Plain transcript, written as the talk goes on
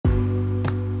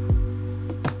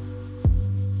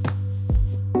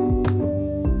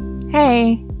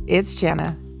Hey, it's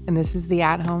Jenna, and this is the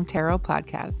At Home Tarot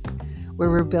Podcast, where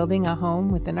we're building a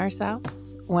home within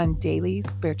ourselves, one daily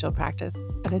spiritual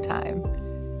practice at a time.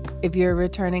 If you're a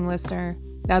returning listener,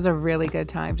 now's a really good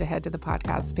time to head to the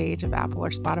podcast page of Apple or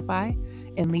Spotify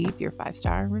and leave your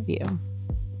 5-star review.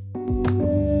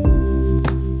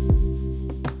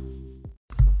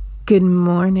 Good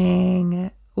morning.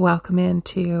 Welcome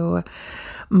into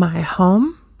my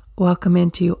home. Welcome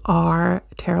into our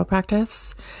tarot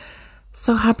practice.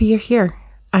 So happy you're here.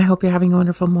 I hope you're having a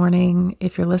wonderful morning.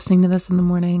 If you're listening to this in the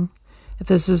morning, if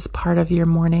this is part of your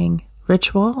morning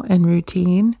ritual and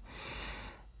routine,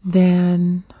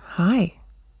 then hi.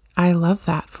 I love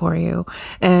that for you.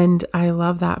 And I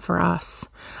love that for us.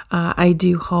 I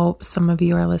do hope some of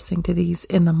you are listening to these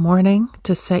in the morning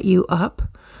to set you up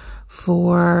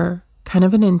for kind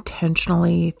of an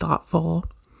intentionally thoughtful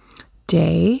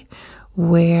day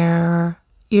where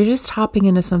you're just hopping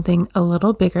into something a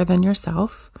little bigger than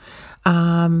yourself,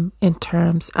 in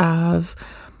terms of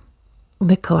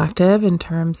the collective, in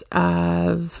terms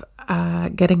of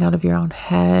getting out of your own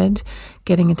head,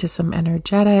 getting into some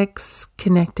energetics,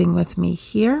 connecting with me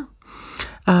here.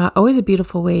 Always a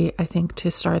beautiful way, I think, to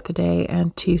start the day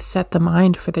and to set the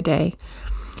mind for the day.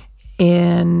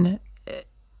 I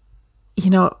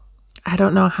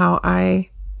don't know how I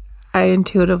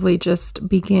intuitively just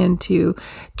begin to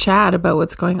chat about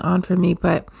what's going on for me,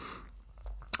 but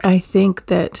I think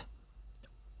that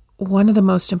one of the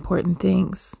most important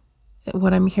things,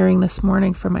 what I'm hearing this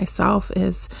morning for myself,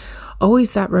 is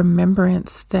always that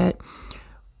remembrance that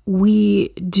we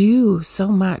do so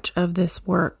much of this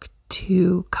work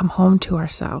to come home to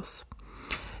ourselves,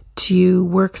 to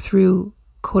work through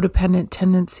codependent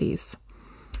tendencies,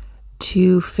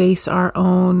 to face our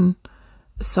own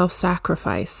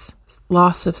self-sacrifice,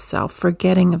 loss of self,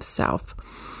 forgetting of self,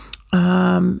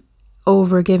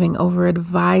 over-giving,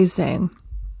 over-advising,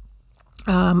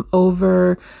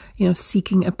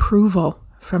 seeking approval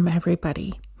from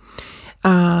everybody.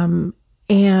 And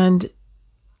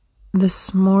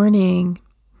this morning,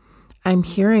 I'm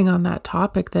hearing on that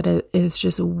topic that it is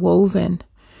just woven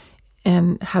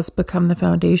and has become the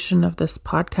foundation of this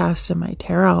podcast and my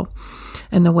tarot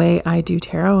and the way I do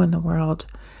tarot in the world.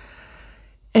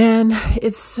 And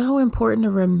it's so important to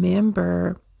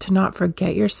remember to not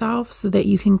forget yourself so that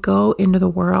you can go into the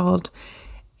world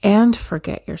and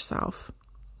forget yourself.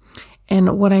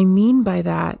 And what I mean by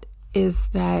that is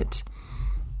that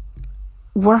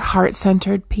we're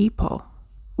heart-centered people.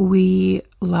 We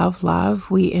love love.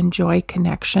 We enjoy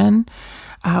connection.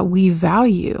 We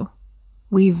value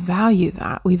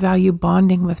that. We value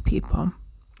bonding with people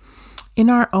in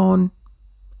our own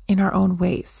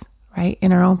ways. Right?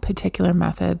 In our own particular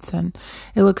methods. And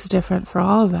it looks different for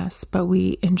all of us, but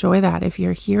we enjoy that. If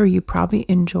you're here, you probably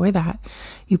enjoy that.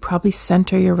 You probably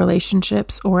center your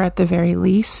relationships, or at the very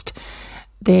least,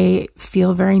 they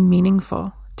feel very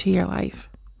meaningful to your life.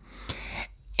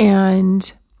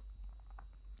 And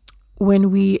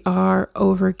when we are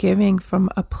overgiving from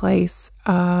a place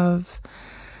of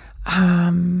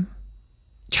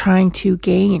trying to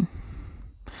gain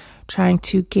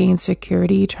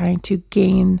security, trying to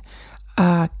gain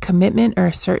commitment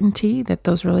or certainty that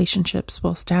those relationships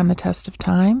will stand the test of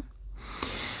time.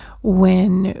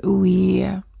 When we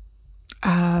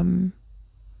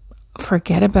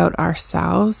forget about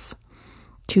ourselves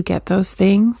to get those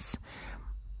things,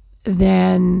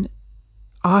 then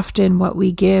often what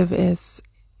we give is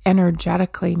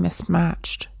energetically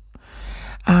mismatched.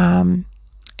 And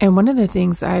one of the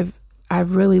things I've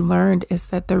really learned is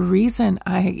that the reason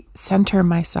I center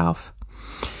myself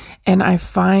and I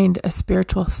find a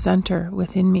spiritual center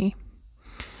within me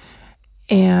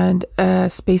and a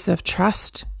space of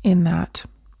trust in that,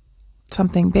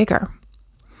 something bigger,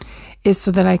 is so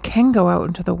that I can go out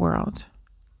into the world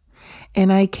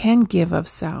and I can give of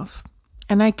self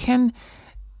and I can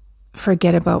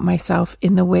forget about myself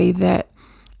in the way that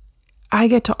I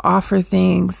get to offer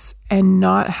things and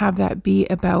not have that be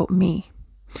about me.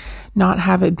 Not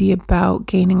have it be about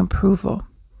gaining approval.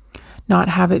 Not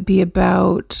have it be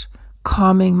about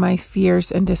calming my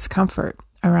fears and discomfort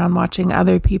around watching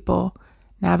other people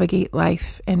navigate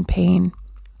life and pain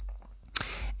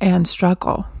and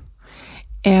struggle.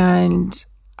 And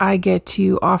I get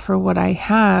to offer what I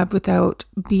have without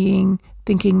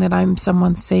thinking that I'm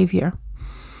someone's savior.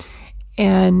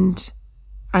 And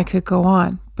I could go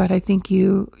on, but I think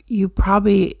you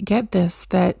probably get this,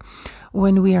 that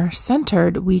when we are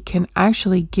centered, we can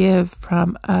actually give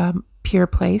from a pure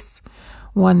place,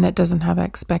 one that doesn't have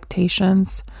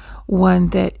expectations, one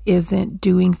that isn't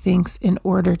doing things in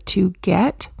order to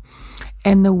get.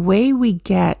 And the way we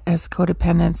get as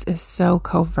codependents is so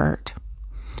covert.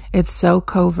 It's so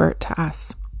covert to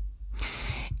us.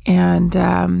 And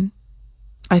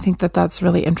I think that that's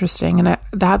really interesting. And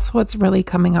that's what's really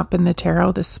coming up in the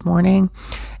tarot this morning.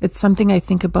 It's something I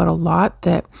think about a lot,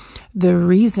 that the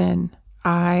reason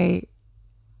I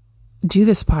do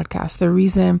this podcast, the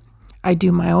reason I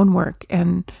do my own work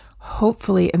and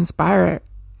hopefully inspire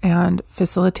and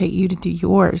facilitate you to do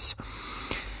yours,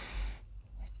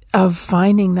 of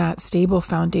finding that stable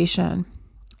foundation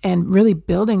and really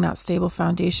building that stable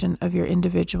foundation of your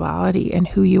individuality and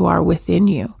who you are within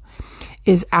you,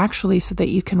 is actually so that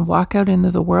you can walk out into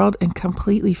the world and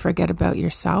completely forget about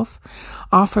yourself,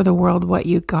 offer the world what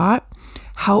you got,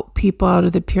 help people out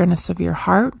of the pureness of your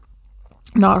heart,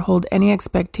 not hold any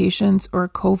expectations or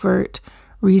covert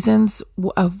reasons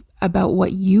about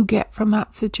what you get from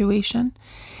that situation.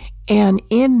 And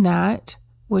in that,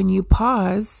 when you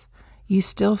pause, you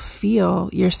still feel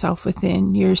yourself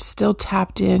within. You're still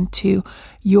tapped into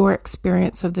your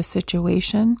experience of the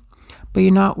situation, but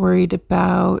you're not worried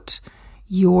about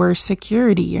your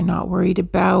security. You're not worried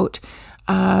about,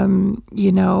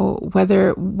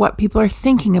 whether what people are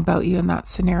thinking about you in that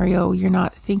scenario. You're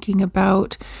not thinking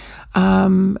about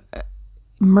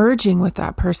merging with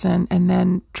that person and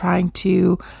then trying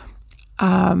to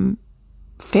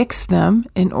fix them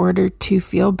in order to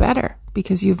feel better,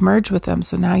 because you've merged with them.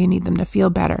 So now you need them to feel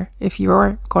better if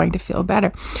you're going to feel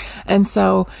better. And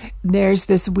so there's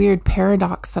this weird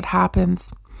paradox that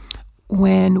happens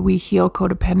when we heal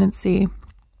codependency,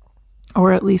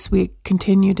 or at least we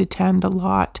continue to tend a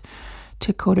lot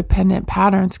to codependent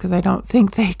patterns, because I don't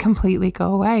think they completely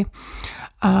go away.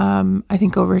 I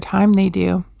think over time they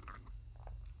do,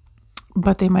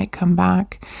 but they might come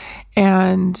back.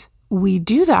 And we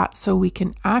do that so we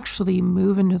can actually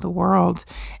move into the world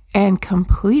and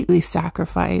completely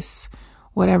sacrifice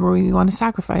whatever we want to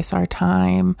sacrifice, our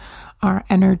time, our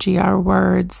energy, our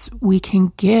words. We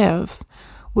can give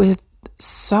with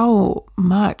so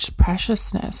much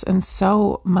preciousness and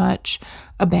so much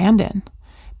abandon,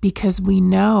 because we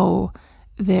know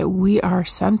that we are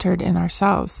centered in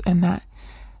ourselves and that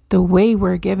the way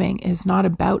we're giving is not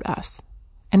about us.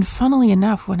 And funnily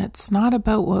enough, when it's not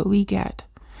about what we get,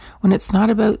 when it's not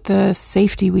about the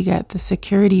safety we get, the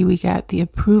security we get, the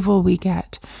approval we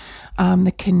get,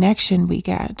 the connection we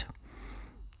get,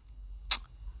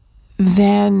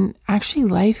 then actually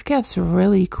life gets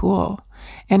really cool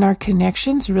and our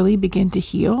connections really begin to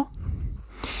heal.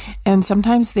 And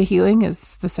sometimes the healing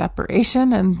is the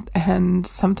separation, and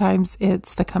sometimes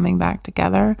it's the coming back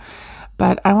together.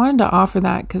 But I wanted to offer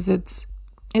that because it's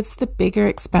the bigger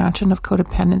expansion of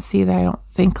codependency that I don't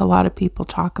think a lot of people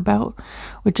talk about,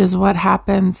 which is what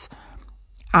happens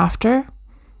after.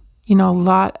 A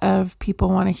lot of people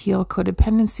want to heal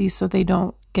codependency so they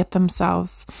don't get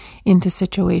themselves into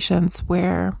situations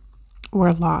where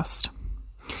we're lost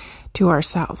to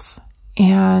ourselves.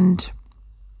 And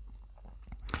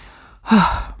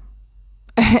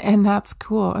that's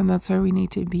cool, and that's where we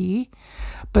need to be.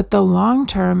 But the long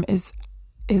term is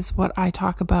what I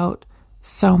talk about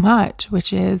so much,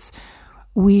 which is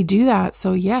we do that.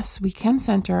 So yes, we can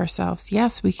center ourselves.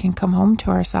 Yes, we can come home to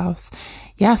ourselves.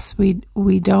 Yes, we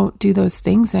don't do those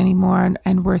things anymore,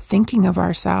 and we're thinking of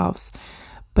ourselves.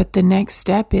 But the next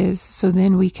step is, so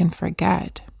then we can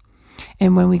forget.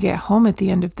 And when we get home at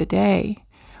the end of the day,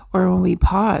 or when we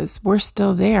pause, we're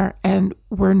still there and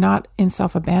we're not in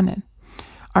self-abandon.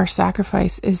 Our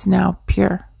sacrifice is now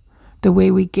pure. The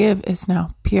way we give is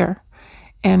now pure.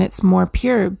 And it's more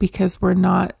pure because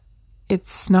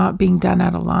it's not being done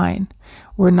out of line.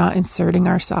 We're not inserting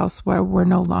ourselves where we're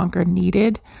no longer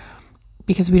needed,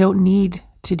 because we don't need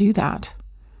to do that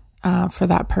for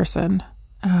that person.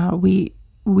 We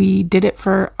did it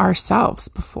for ourselves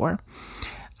before.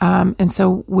 And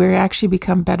so we actually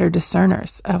become better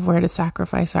discerners of where to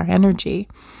sacrifice our energy.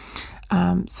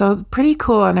 So pretty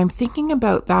cool. And I'm thinking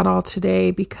about that all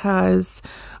today because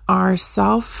our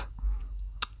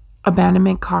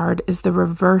self-abandonment card is the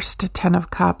reversed 10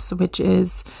 of Cups, which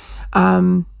is,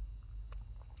 I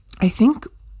think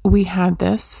we had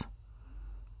this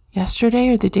yesterday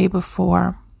or the day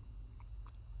before.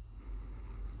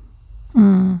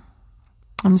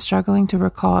 I'm struggling to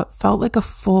recall. It felt like a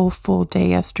full day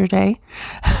yesterday.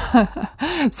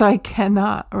 So I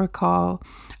cannot recall.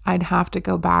 I'd have to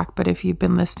go back, but if you've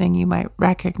been listening, you might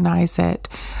recognize it.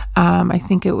 I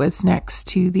think it was next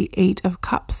to the 8 of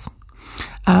Cups.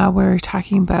 We're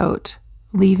talking about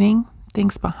leaving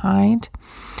things behind.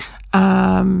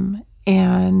 And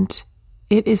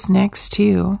it is next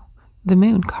to the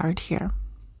Moon card here.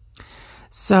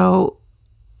 So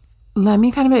let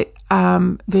me kind of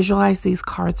visualize these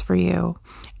cards for you,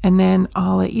 and then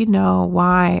I'll let you know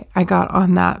why I got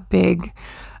on that big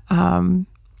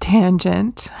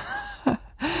tangent,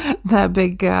 that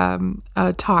big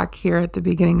talk here at the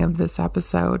beginning of this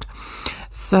episode.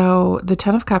 So the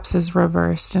Ten of Cups is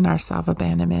reversed in our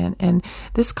self-abandonment. And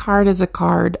this card is a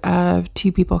card of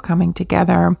two people coming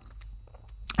together.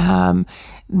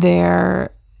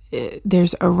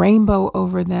 There's a rainbow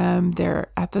over them. They're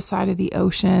at the side of the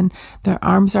ocean. Their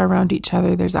arms are around each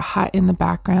other. There's a hut in the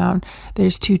background.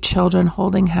 There's two children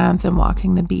holding hands and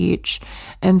walking the beach.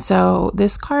 And so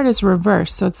this card is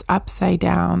reversed. So it's upside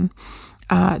down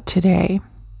today.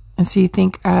 And so you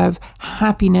think of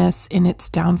happiness in its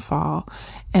downfall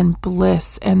and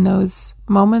bliss and those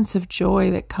moments of joy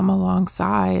that come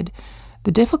alongside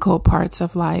the difficult parts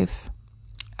of life.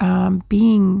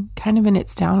 Being kind of in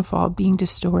its downfall, being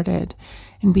distorted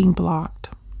and being blocked.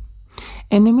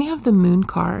 And then we have the Moon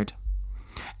card.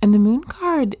 And the Moon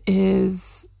card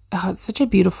is such a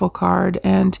beautiful card.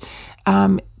 And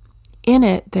in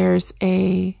it, there's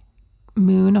a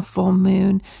moon, a full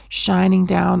moon, shining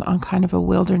down on kind of a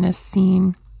wilderness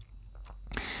scene.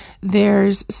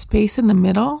 There's space in the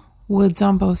middle, woods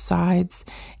on both sides,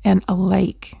 and a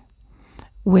lake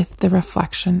with the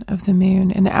reflection of the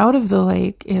moon. And out of the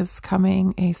lake is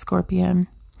coming a scorpion.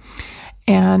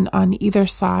 And on either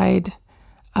side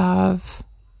of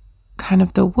kind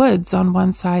of the woods, on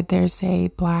one side there's a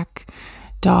black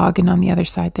dog, and on the other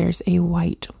side there's a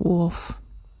white wolf.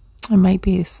 It might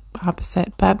be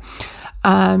opposite, but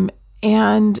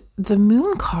and the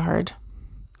Moon card,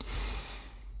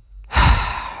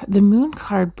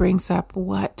 brings up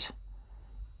what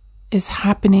is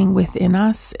happening within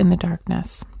us in the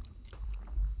darkness.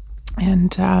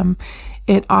 And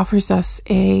it offers us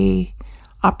a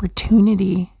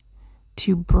opportunity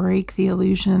to break the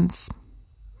illusions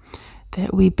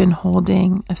that we've been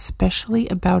holding, especially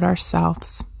about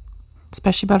ourselves.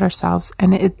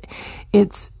 And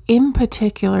it's in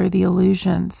particular the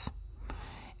illusions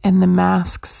and the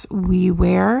masks we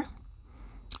wear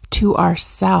to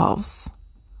ourselves.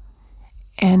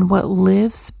 And what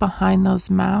lives behind those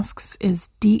masks is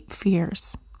deep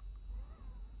fears.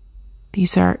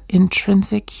 These are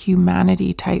intrinsic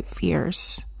humanity type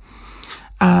fears.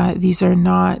 These are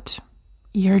not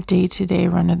your day-to-day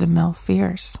run-of-the-mill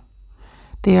fears.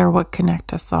 They are what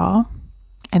connect us all,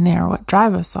 and they are what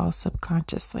drive us all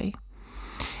subconsciously.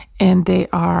 And they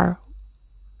are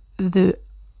the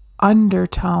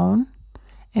undertone,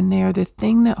 and they are the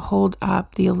thing that hold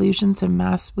up the illusions and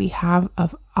masks we have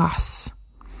of us.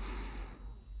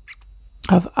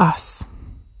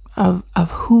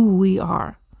 Of who we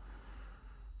are.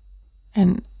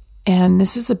 And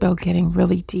this is about getting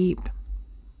really deep.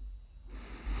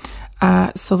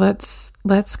 So let's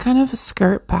kind of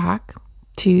skirt back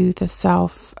to the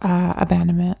self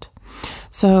abandonment.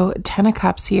 So Ten of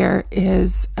Cups here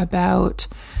is about,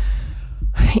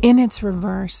 in its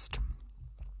reversed,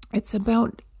 it's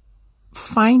about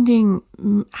having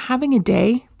a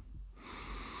day,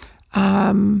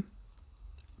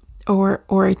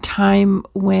 or a time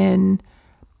when,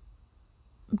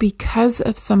 because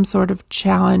of some sort of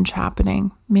challenge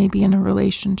happening, maybe in a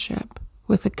relationship,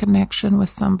 with a connection with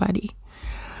somebody,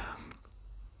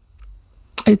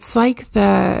 it's like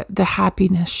the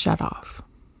happiness shut off.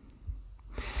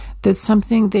 That's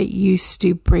something that used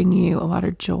to bring you a lot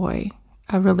of joy,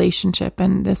 a relationship,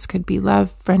 and this could be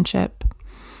love, friendship,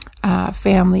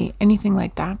 family, anything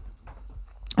like that.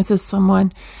 This is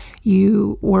someone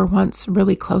you were once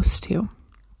really close to.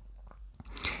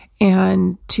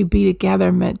 And to be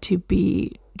together meant to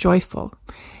be joyful.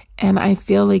 And I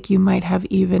feel like you might have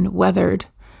even weathered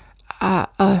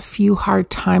a few hard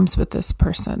times with this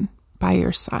person by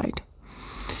your side.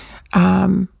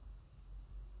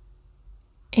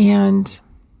 And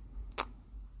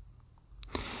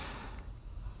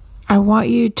I want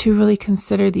you to really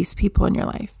consider these people in your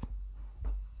life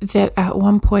that at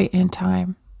one point in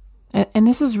time, and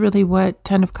this is really what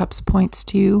Ten of Cups points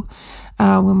to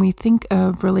when we think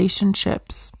of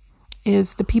relationships,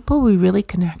 is the people we really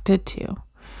connected to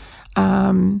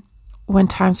when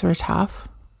times were tough.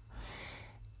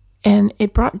 And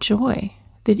it brought joy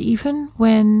that even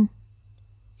when,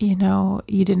 you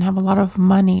didn't have a lot of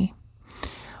money,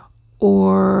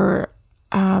 or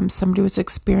somebody was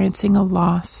experiencing a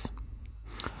loss,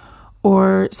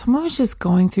 or someone was just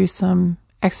going through some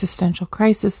existential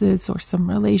crises or some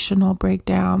relational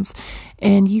breakdowns,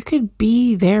 and you could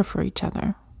be there for each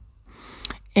other,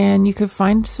 and you could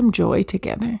find some joy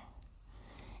together.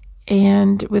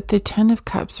 And with the Ten of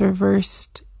Cups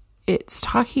reversed, it's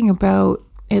talking about,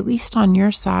 at least on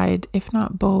your side, if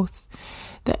not both,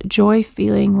 that joy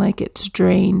feeling like it's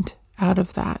drained out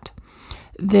of that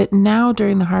now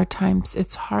during the hard times,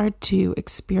 it's hard to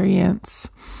experience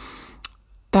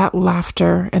that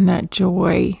laughter and that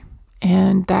joy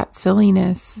and that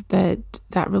silliness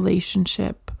that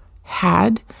relationship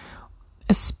had,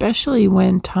 especially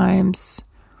when times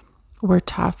were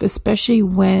tough, especially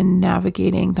when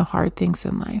navigating the hard things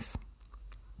in life.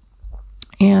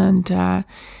 And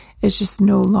it's just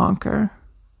no longer,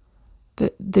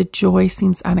 the joy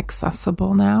seems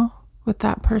inaccessible now with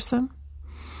that person.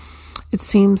 It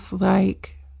seems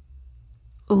like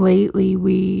lately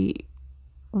we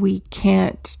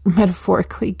can't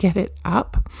metaphorically get it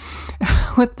up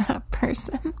with that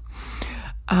person.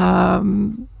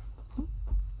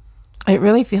 It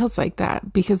really feels like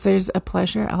that because there's a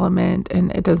pleasure element,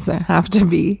 and it doesn't have to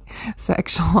be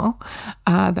sexual.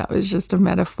 That was just a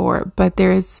metaphor, but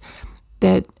there's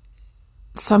that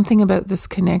something about this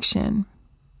connection,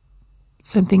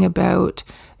 something about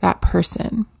that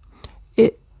person.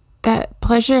 That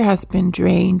pleasure has been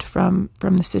drained from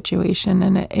the situation,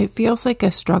 and it feels like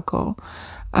a struggle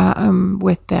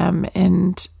with them,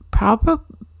 and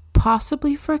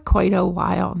possibly for quite a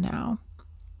while now.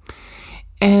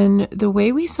 And the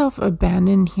way we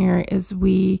self-abandon here is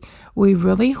we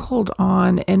really hold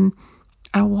on. And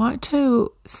I want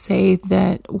to say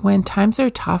that when times are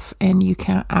tough and you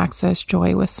can't access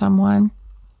joy with someone,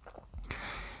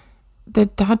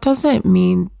 that doesn't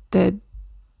mean that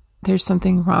there's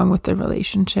something wrong with the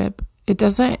relationship. It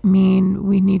doesn't mean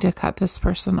we need to cut this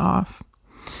person off.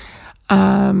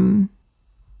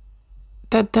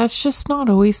 That's just not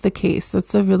always the case.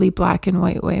 That's a really black and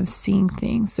white way of seeing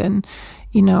things. And,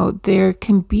 there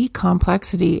can be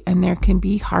complexity and there can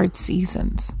be hard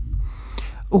seasons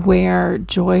where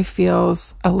joy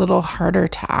feels a little harder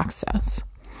to access.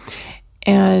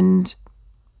 And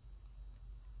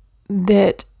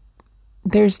that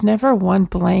there's never one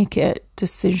blanket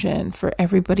decision for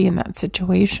everybody in that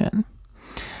situation.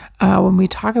 When we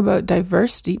talk about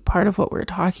diversity, part of what we're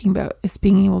talking about is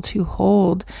being able to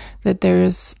hold that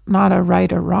there's not a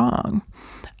right or wrong.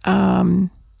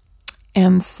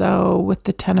 And so with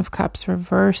the 10 of Cups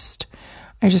reversed,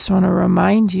 I just want to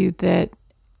remind you that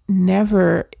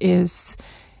never is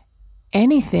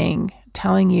anything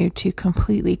telling you to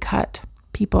completely cut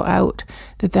people out,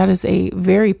 that is a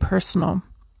very personal,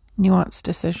 nuanced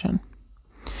decision.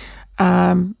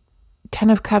 10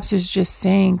 of Cups is just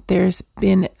saying there's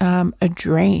been a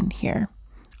drain here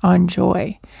on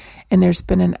joy, and there's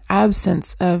been an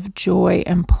absence of joy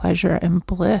and pleasure and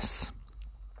bliss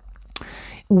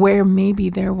where maybe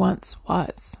there once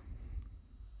was.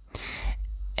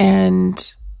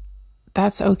 And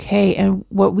that's okay. And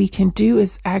what we can do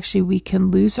is actually we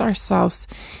can lose ourselves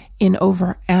in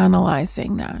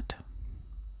overanalyzing that.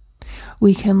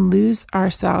 We can lose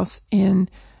ourselves in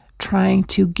trying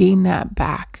to gain that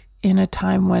back in a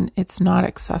time when it's not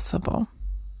accessible.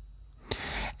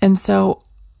 And so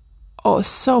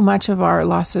much of our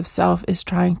loss of self is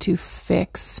trying to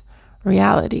fix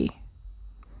reality.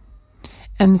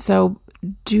 And so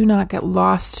do not get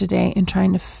lost today in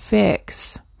trying to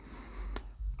fix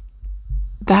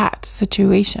that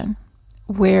situation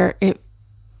where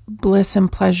bliss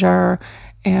and pleasure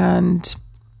and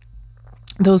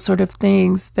those sort of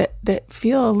things that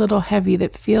feel a little heavy,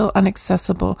 that feel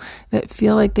inaccessible, that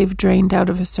feel like they've drained out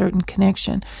of a certain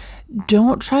connection.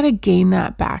 Don't try to gain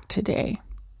that back today.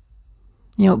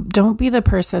 Don't be the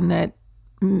person that,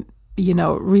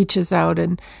 reaches out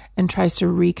and tries to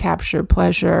recapture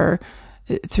pleasure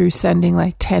through sending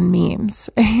like 10 memes.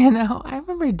 I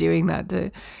remember doing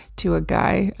that to a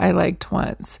guy I liked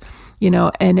once,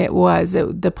 and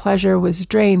the pleasure was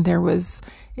drained. It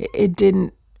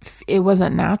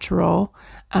wasn't natural.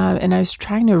 And I was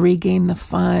trying to regain the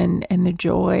fun and the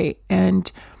joy,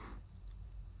 and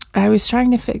I was trying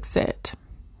to fix it,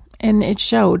 and it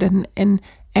showed, and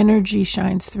energy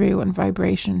shines through and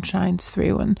vibration shines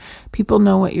through, and people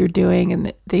know what you're doing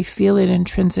and they feel it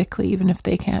intrinsically, even if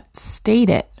they can't state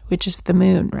it, which is the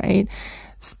moon, right?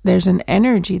 There's an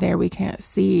energy there we can't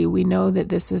see. We know that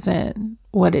this isn't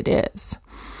what it is.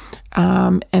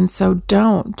 And so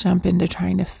don't jump into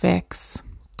trying to fix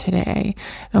today.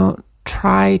 Don't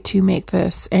try to make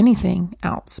this anything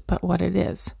else but what it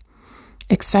is.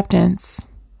 Acceptance,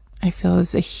 I feel,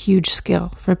 is a huge skill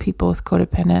for people with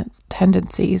codependent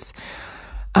tendencies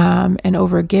and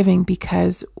overgiving,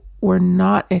 because we're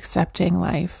not accepting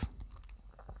life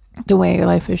the way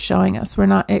life is showing us. We're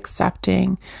not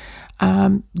accepting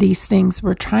these things.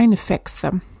 We're trying to fix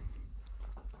them.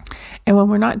 And when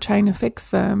we're not trying to fix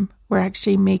them, we're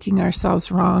actually making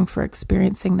ourselves wrong for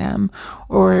experiencing them,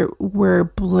 or we're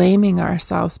blaming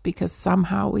ourselves because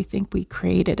somehow we think we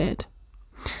created it.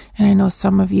 And I know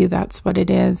some of you, that's what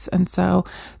it is. And so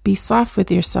be soft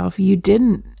with yourself. You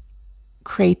didn't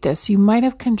create this. You might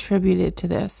have contributed to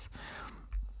this.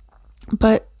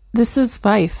 But this is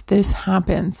life. This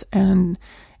happens. And,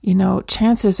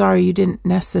 chances are you didn't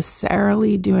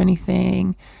necessarily do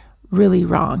anything really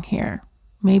wrong here.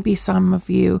 Maybe some of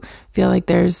you feel like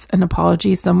there's an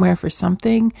apology somewhere for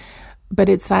something, but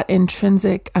it's that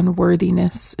intrinsic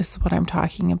unworthiness is what I'm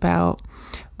talking about,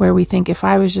 where we think if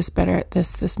I was just better at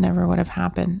this, this never would have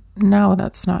happened. No,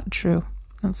 that's not true.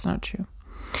 That's not true.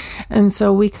 And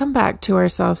so we come back to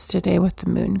ourselves today with the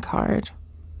Moon card.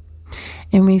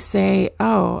 And we say,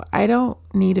 oh, I don't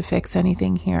need to fix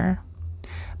anything here,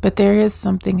 but there is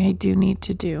something I do need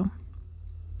to do.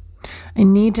 I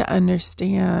need to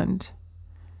understand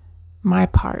my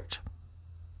part.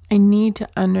 I need to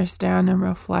understand and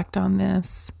reflect on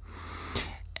this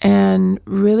and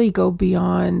really go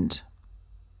beyond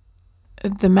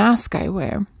the mask I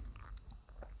wear.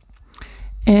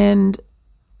 And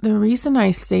the reason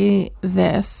I say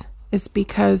this is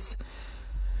because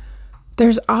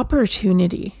there's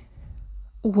opportunity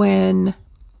when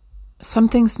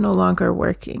something's no longer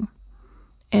working.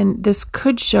 And this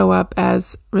could show up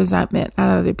as resentment at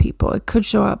other people. It could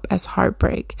show up as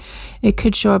heartbreak. It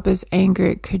could show up as anger.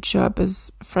 It could show up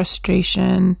as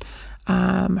frustration,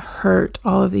 hurt,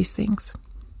 all of these things.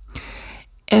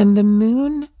 And the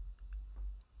Moon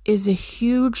is a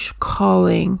huge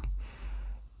calling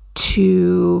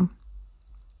to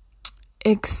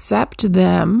accept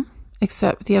them,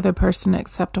 accept the other person,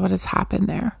 accept what has happened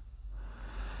there.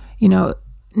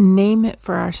 Name it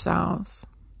for ourselves.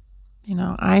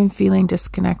 I'm feeling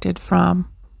disconnected from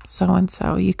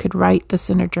so-and-so. You could write this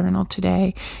in a journal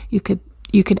today. You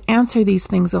could answer these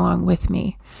things along with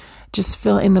me. Just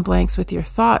fill in the blanks with your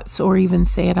thoughts or even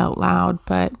say it out loud.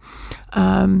 But,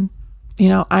 I'm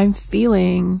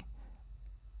feeling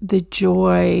the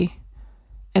joy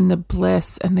and the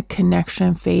bliss and the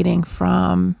connection fading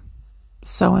from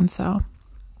so-and-so.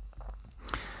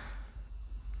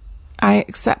 I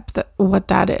accept what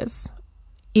that is.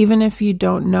 Even if you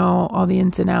don't know all the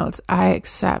ins and outs, I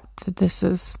accept that this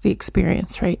is the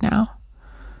experience right now.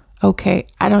 Okay,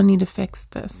 I don't need to fix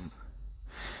this.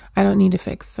 I don't need to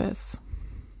fix this.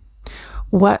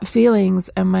 What feelings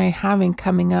am I having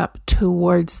coming up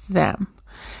towards them?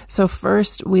 So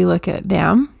first we look at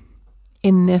them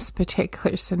in this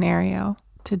particular scenario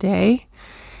today,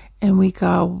 and we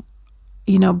go,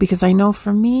 because I know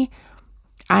for me,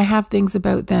 I have things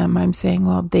about them. I'm saying,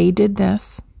 well, they did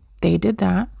this. They did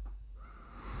that.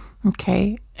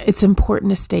 Okay. It's important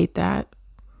to state that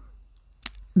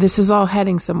this is all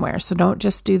heading somewhere. So don't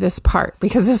just do this part,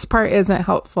 because this part isn't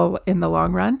helpful in the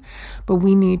long run, but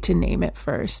we need to name it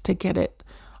first to get it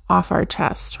off our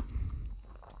chest.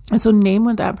 And so name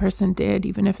what that person did,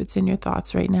 even if it's in your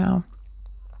thoughts right now.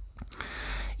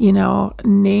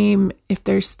 Name if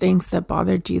there's things that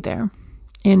bothered you there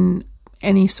in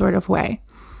any sort of way.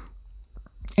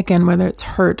 Again, whether it's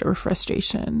hurt or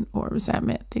frustration or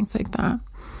resentment, things like that.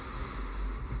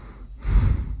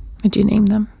 Did you name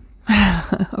them?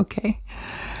 Okay.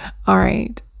 All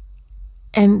right.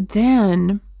 And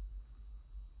then,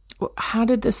 how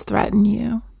did this threaten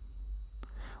you?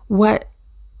 What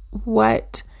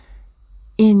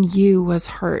in you was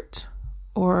hurt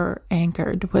or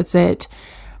angered? Was it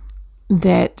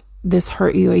that this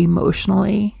hurt you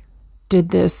emotionally? Did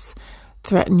this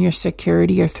threaten your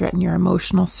security or threaten your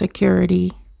emotional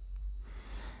security?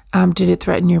 Did it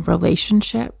threaten your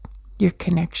relationship, your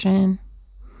connection?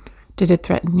 Did it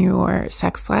threaten your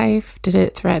sex life?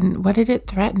 What did it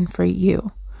threaten for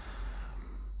you?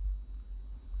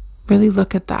 Really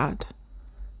look at that.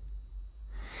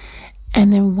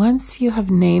 And then once you have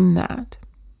named that,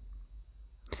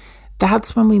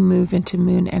 that's when we move into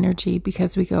Moon energy,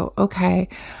 because we go, okay,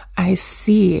 I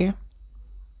see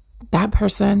that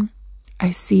person. I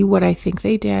see what I think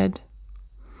they did.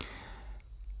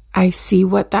 I see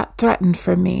what that threatened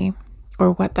for me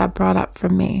or what that brought up for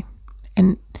me.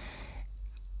 And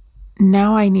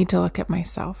now I need to look at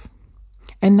myself.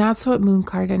 And that's what Moon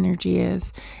card energy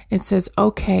is. It says,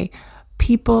 okay,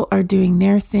 people are doing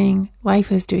their thing.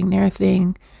 Life is doing their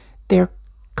thing. They're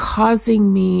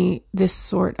causing me this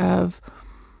sort of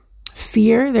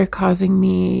fear. They're causing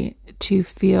me to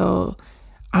feel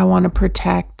I want to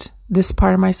protect this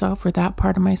part of myself or that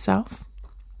part of myself.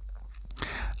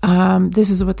 This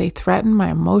is what they threaten: my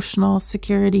emotional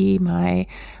security, my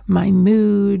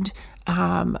mood,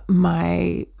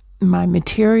 my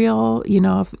material.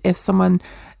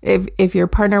 If your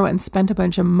partner went and spent a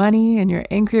bunch of money and you're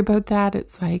angry about that,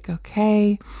 it's like,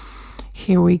 okay,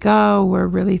 here we go. We're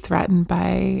really threatened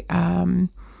by, our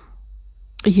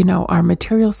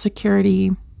material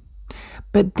security.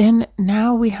 But then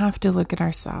now we have to look at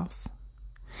ourselves.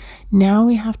 Now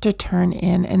we have to turn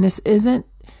in, and this isn't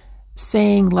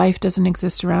saying life doesn't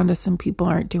exist around us and people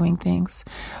aren't doing things,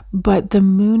 but the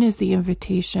moon is the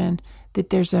invitation that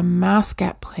there's a mask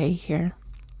at play here.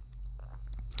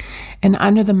 And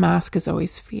under the mask is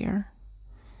always fear.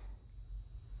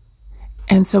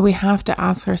 And so we have to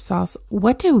ask ourselves,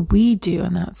 what did we do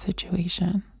in that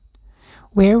situation?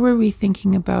 Where were we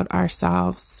thinking about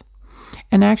ourselves?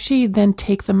 And actually then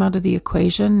take them out of the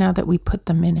equation now that we put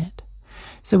them in it.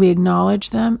 So we acknowledge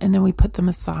them and then we put them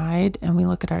aside and we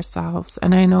look at ourselves.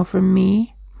 And I know for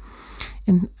me,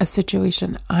 in a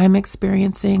situation I'm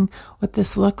experiencing, what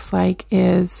this looks like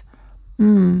is,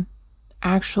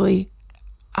 actually,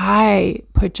 I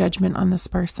put judgment on this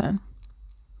person.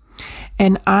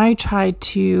 And I tried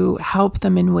to help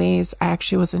them in ways I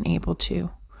actually wasn't able to.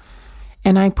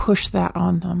 And I pushed that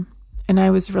on them. And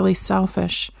I was really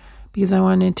selfish because I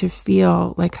wanted to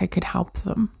feel like I could help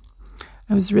them.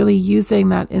 I was really using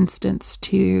that instance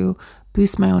to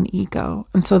boost my own ego.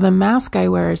 And so the mask I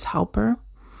wear is helper.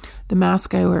 The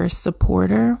mask I wear is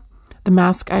supporter. The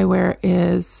mask I wear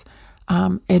is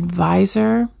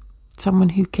advisor, someone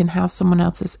who can have someone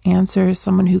else's answers,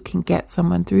 someone who can get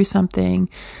someone through something,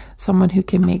 someone who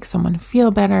can make someone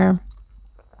feel better.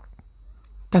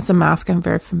 That's a mask I'm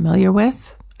very familiar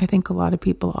with. I think a lot of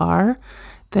people are,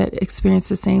 that experience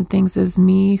the same things as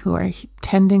me, who are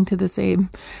tending to the same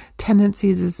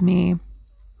tendencies as me.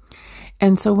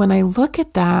 And so when I look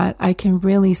at that, I can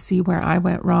really see where I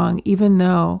went wrong, even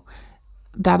though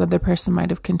that other person might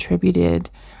have contributed.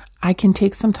 I can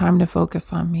take some time to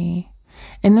focus on me.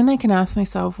 And then I can ask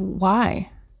myself, why?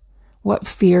 What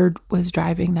fear was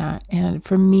driving that? And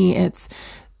for me, it's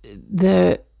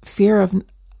the fear of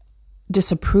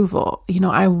disapproval.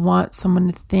 I want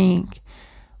someone to think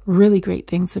really great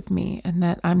things of me and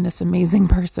that I'm this amazing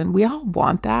person. We all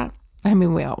want that.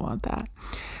 We all want that.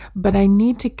 But I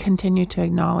need to continue to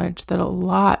acknowledge that a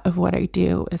lot of what I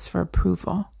do is for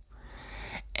approval.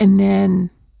 And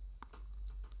then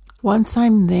once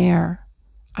I'm there,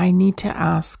 I need to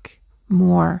ask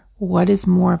more. What is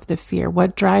more of the fear?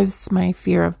 What drives my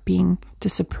fear of being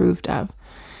disapproved of?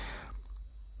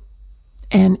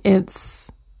 And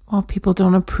it's, people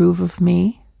don't approve of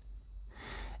me,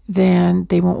 then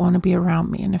they won't want to be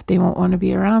around me. And if they won't want to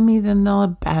be around me, then they'll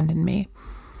abandon me.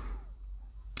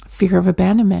 Fear of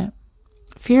abandonment.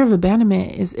 Fear of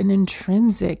abandonment is an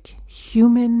intrinsic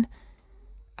human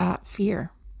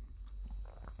fear.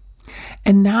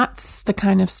 And that's the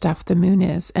kind of stuff the moon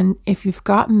is. And if you've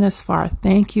gotten this far,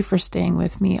 thank you for staying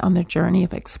with me on the journey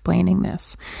of explaining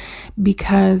this,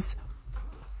 because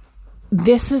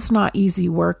this is not easy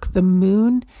work. The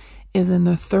moon is in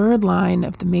the third line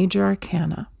of the major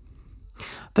arcana.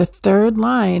 The third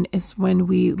line is when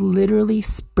we literally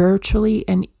spiritually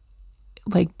and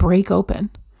break open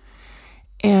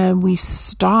and we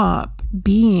stop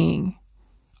being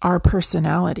our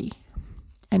personality.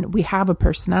 And we have a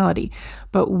personality,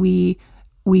 but we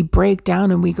break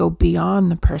down and we go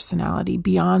beyond the personality,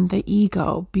 beyond the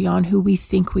ego, beyond who we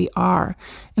think we are,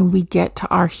 and we get to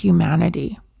our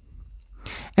humanity.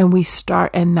 And we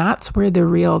start, and that's where the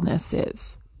realness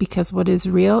is, because what is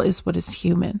real is what is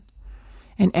human.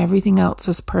 And everything else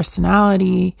is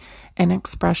personality and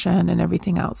expression and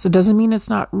everything else. It doesn't mean it's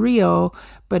not real,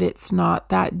 but it's not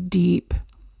that deep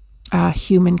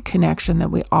human connection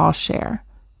that we all share.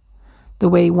 The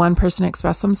way one person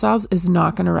expresses themselves is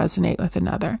not going to resonate with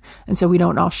another. And so we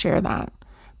don't all share that.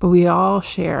 But we all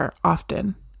share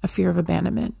often a fear of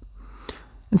abandonment.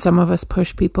 And some of us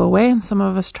push people away and some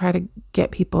of us try to get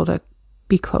people to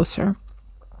be closer.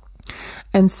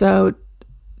 And so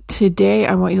today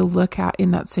I want you to look at, in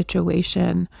that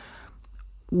situation,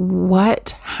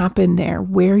 what happened there,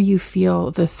 where you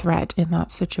feel the threat in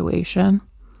that situation,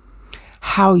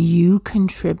 how you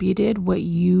contributed, what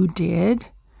you did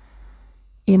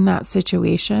in that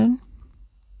situation.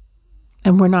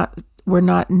 And we're not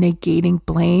negating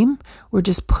blame. We're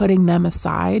just putting them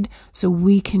aside so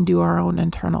we can do our own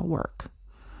internal work.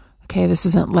 Okay, this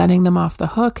isn't letting them off the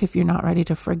hook. If you're not ready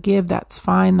to forgive, that's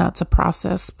fine. That's a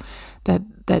process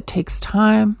that takes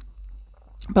time.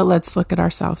 But let's look at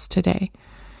ourselves today.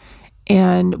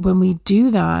 And when we do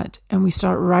that and we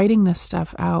start writing this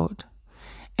stuff out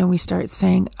and we start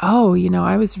saying, oh,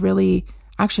 I was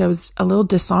a little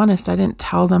dishonest. I didn't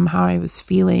tell them how I was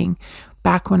feeling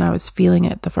back when I was feeling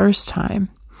it the first time.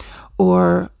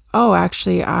 Or, oh,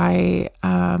 actually, I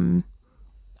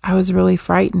was really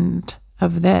frightened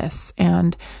of this.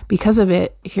 And because of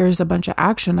it, here's a bunch of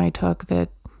action I took that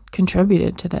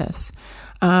contributed to this.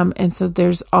 And so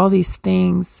there's all these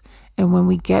things. And when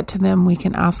we get to them, we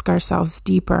can ask ourselves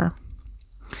deeper,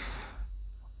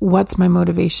 what's my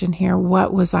motivation here?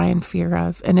 What was I in fear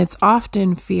of? And it's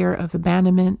often fear of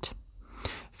abandonment,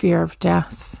 fear of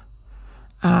death,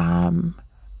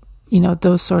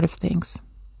 those sort of things.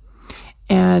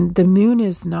 And the moon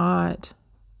is not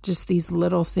just these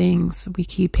little things we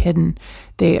keep hidden.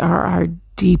 They are our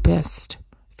deepest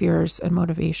fears and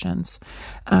motivations.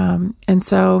 And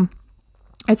so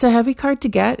it's a heavy card to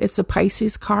get. It's a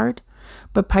Pisces card,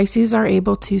 but Pisces are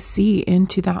able to see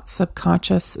into that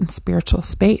subconscious and spiritual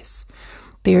space.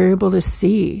 They're able to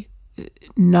see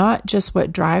not just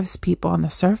what drives people on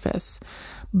the surface,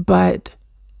 but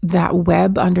that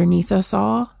web underneath us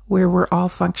all, where we're all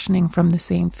functioning from the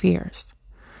same fears.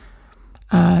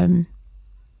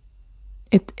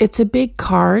 It's a big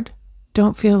card.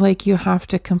 Don't feel like you have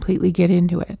to completely get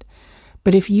into it.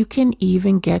 But if you can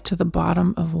even get to the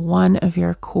bottom of one of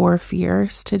your core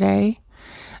fears today,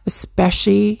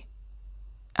 especially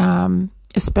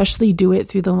do it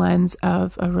through the lens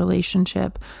of a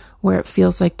relationship where it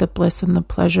feels like the bliss and the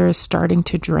pleasure is starting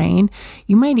to drain.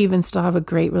 You might even still have a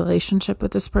great relationship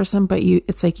with this person, but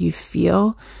it's like you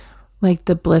feel like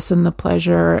the bliss and the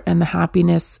pleasure and the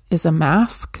happiness is a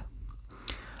mask.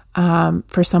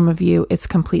 For some of you, it's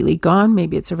completely gone.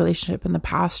 Maybe it's a relationship in the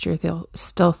past you're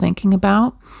still thinking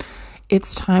about.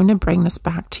 It's time to bring this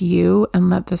back to you and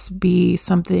let this be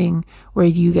something where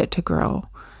you get to grow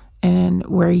and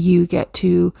where you get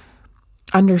to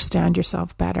understand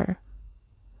yourself better.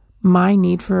 My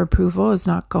need for approval is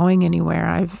not going anywhere.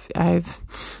 I've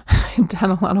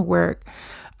done a lot of work,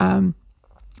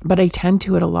 but I tend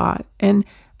to it a lot. And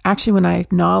actually, when I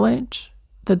acknowledge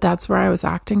that that's where I was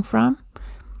acting from,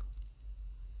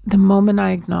 the moment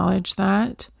I acknowledge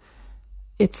that,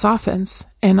 it softens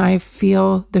and I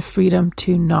feel the freedom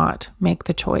to not make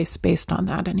the choice based on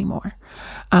that anymore.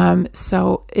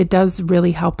 So it does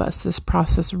really help us. This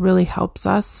process really helps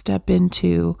us step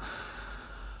into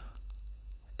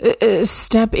and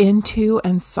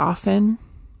soften,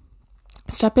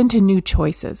 step into new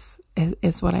choices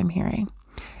is what I'm hearing,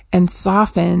 and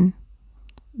soften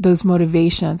those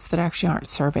motivations that actually aren't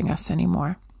serving us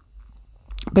anymore.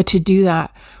 But to do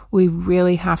that, we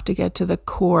really have to get to the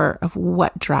core of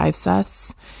what drives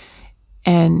us.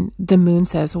 And the moon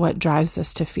says what drives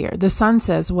us to fear. The sun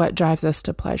says what drives us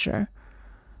to pleasure,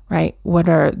 right? What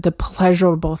are the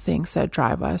pleasurable things that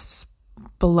drive us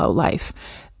below life?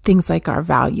 Things like our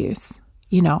values.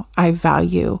 I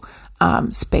value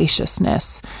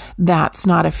spaciousness. That's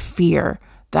not a fear.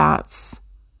 That's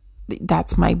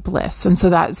my bliss. And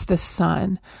so that's the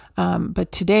sun.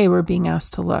 But today we're being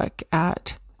asked to look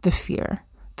at the fear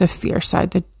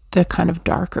side, the kind of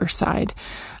darker side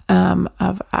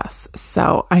of us.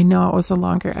 So I know it was a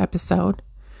longer episode,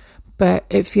 but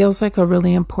it feels like a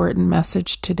really important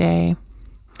message today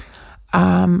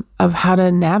of how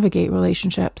to navigate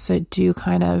relationships that do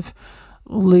kind of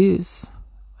lose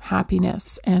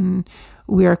happiness. And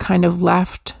we are kind of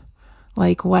left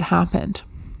like, what happened?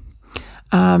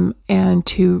 And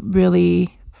to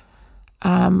really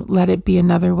let it be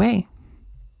another way.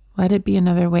 Let it be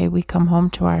another way we come home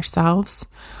to ourselves,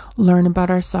 learn about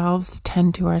ourselves,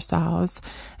 tend to ourselves,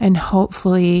 and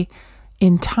hopefully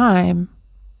in time,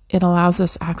 it allows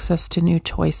us access to new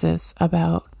choices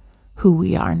about who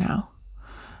we are now.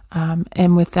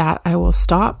 And with that, I will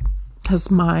stop because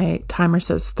my timer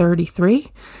says 33.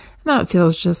 And that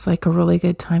feels just like a really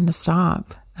good time to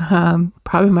stop.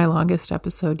 Probably my longest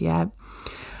episode yet.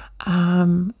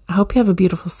 I hope you have a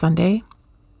beautiful Sunday.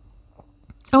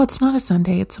 Oh, it's not a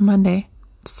Sunday. It's a Monday.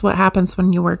 It's what happens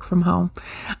when you work from home.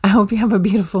 I hope you have a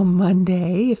beautiful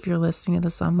Monday if you're listening to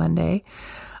this on Monday.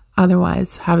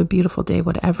 Otherwise, have a beautiful day,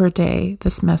 whatever day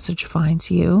this message finds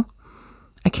you.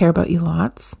 I care about you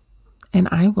lots. And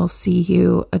I will see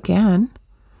you again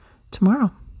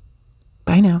tomorrow.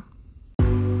 Bye now.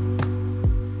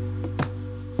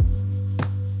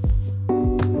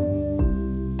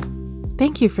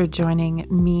 Thank you for joining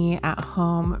me at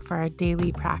home for our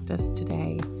daily practice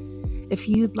today. If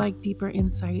you'd like deeper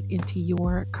insight into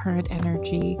your current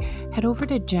energy, head over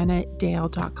to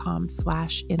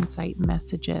janetdale.com/insight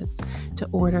messages to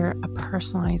order a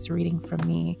personalized reading from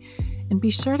me. And be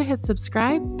sure to hit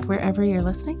subscribe wherever you're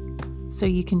listening so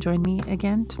you can join me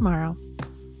again tomorrow.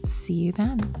 See you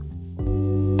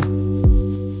then.